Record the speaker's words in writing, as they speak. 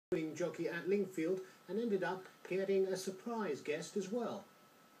jockey at Lingfield and ended up getting a surprise guest as well.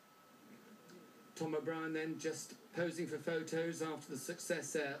 Tom O'Brien then just posing for photos after the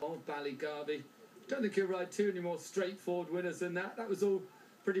success of Ballygarvey. Don't think he'll ride too many more straightforward winners than that. That was all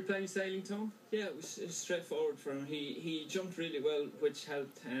pretty plain sailing, Tom. Yeah, it was straightforward for him. He jumped really well, which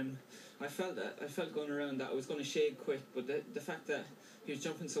helped. I felt going around that I was going to shade quick, but the fact that he was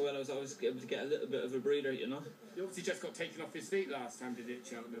jumping so well, I was always able to get a little bit of a breather, you know. He obviously just got taken off his feet last time, did it,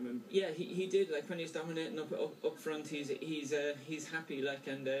 Cheltenham? And yeah, he did. Like when he's dominating up front, he's happy. Like,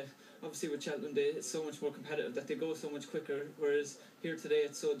 and obviously with Cheltenham, it's so much more competitive that they go so much quicker. Whereas here today,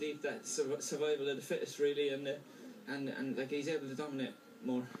 it's so deep that survival of the fittest really, and like he's able to dominate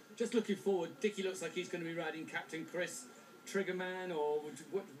more. Just looking forward, Dickie looks like he's going to be riding Captain Chris, Triggerman, or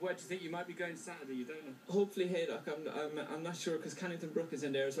where do you think you might be going Saturday? You don't know. Hopefully Haydock. I'm not sure because Cannington Brook is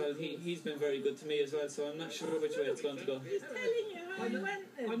in there as well. He's been very good to me as well, so I'm not sure which way it's going to go. He's telling you how he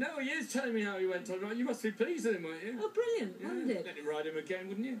went then. I know he is telling me how he went. You must be pleased with him, aren't you? Oh, brilliant, wasn't it? Let him ride him again,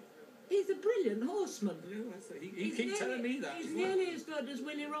 wouldn't you? He's a brilliant horseman. Yeah, he keeps telling me that. He's nearly as good as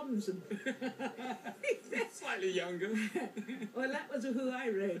Willie Robinson. Slightly younger. Well, that was who I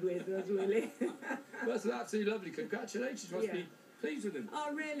rode with, was Willie. Well, that's absolutely lovely. Congratulations. You must be pleased with him.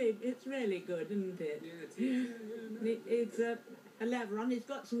 Oh, really? It's really good, isn't it? Yeah, It's a Leveron. He's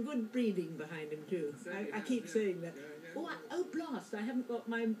got some good breeding behind him, too. I keep saying that. Yeah. Oh, blast. I haven't got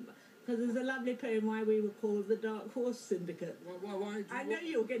my... Because there's a lovely poem why we were called the Dark Horse Syndicate. Why I know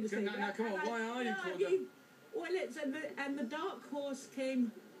you were going to say that. Now, come on, why are you called that? Well, and the Dark Horse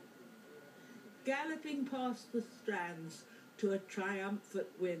came galloping past the strands to a triumphant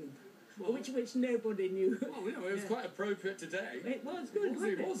wind, which nobody knew. Well, you know, it was quite appropriate today. It was good,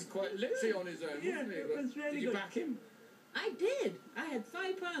 wasn't it? He was quite literally on his own, wasn't he? It was really did you back him? I did. I had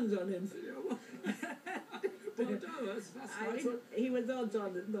 £5 on him. Well done, that's nice. He was odds on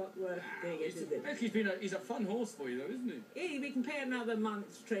and not worth doing it, is it? He's a fun horse for you, though, isn't he? Yeah, we can pay another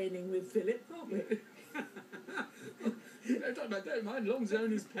month's training with Philip, can't we? Don't mind, long as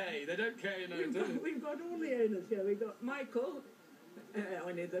owners pay. They don't care, you know. We've got all the owners here. We've got Michael,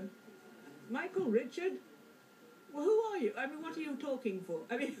 I need them. Michael, Richard. Well, who are you? I mean, what are you talking for?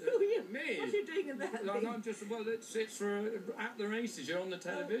 I mean, who are you? Me? What are you doing at that No, thing? I'm just, well, it's for at the races. You're on the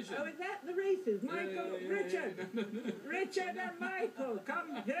television. Oh, is that the races? Michael, Richard. Richard and Michael,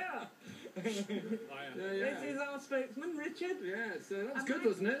 come here. This is our spokesman, Richard. Yeah, so that was good,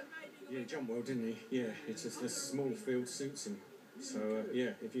 wasn't it? Yeah, he jumped well, didn't he? Yeah, it's just the small field suits him. So, yeah,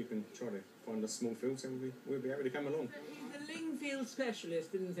 if you can try to find a small field, then we'll be able to come along. He's a Lingfield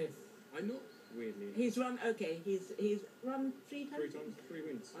specialist, isn't he? I know. Weirdly. He's run, he's run 3 times? 3 times, 3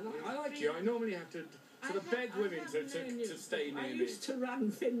 wins. I like you. I normally have to sort of beg women to stay near me. I used to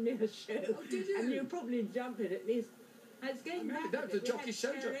run Fenella show. Oh, did you? And you probably jump it at least. It's going back. That was the jockey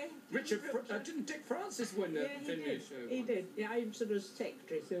show. Richard, didn't Dick Francis win the Fenella show? He did. Yeah, I'm sort of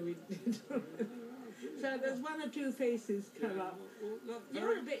secretary, so we did. So there's 1 or 2 faces come up.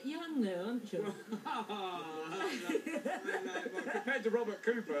 You're a bit young though, aren't you? Compared to Robert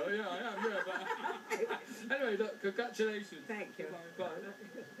Cooper, yeah, I am, yeah. But anyway, look, congratulations. Thank you. Bye.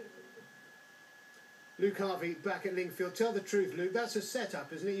 Luke Harvey back at Lingfield. Tell the truth, Luke. That's a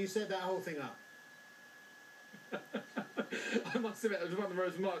setup, isn't it? You set that whole thing up. I must admit, it was one of the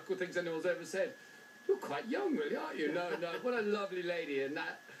most remarkable things anyone's ever said. You're quite young, really, aren't you? No. What a lovely lady, and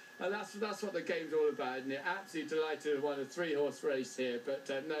that's what the game's all about, isn't it? Absolutely delighted to have won a 3-horse race here, but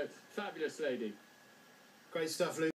no, fabulous lady. Great stuff, Luke.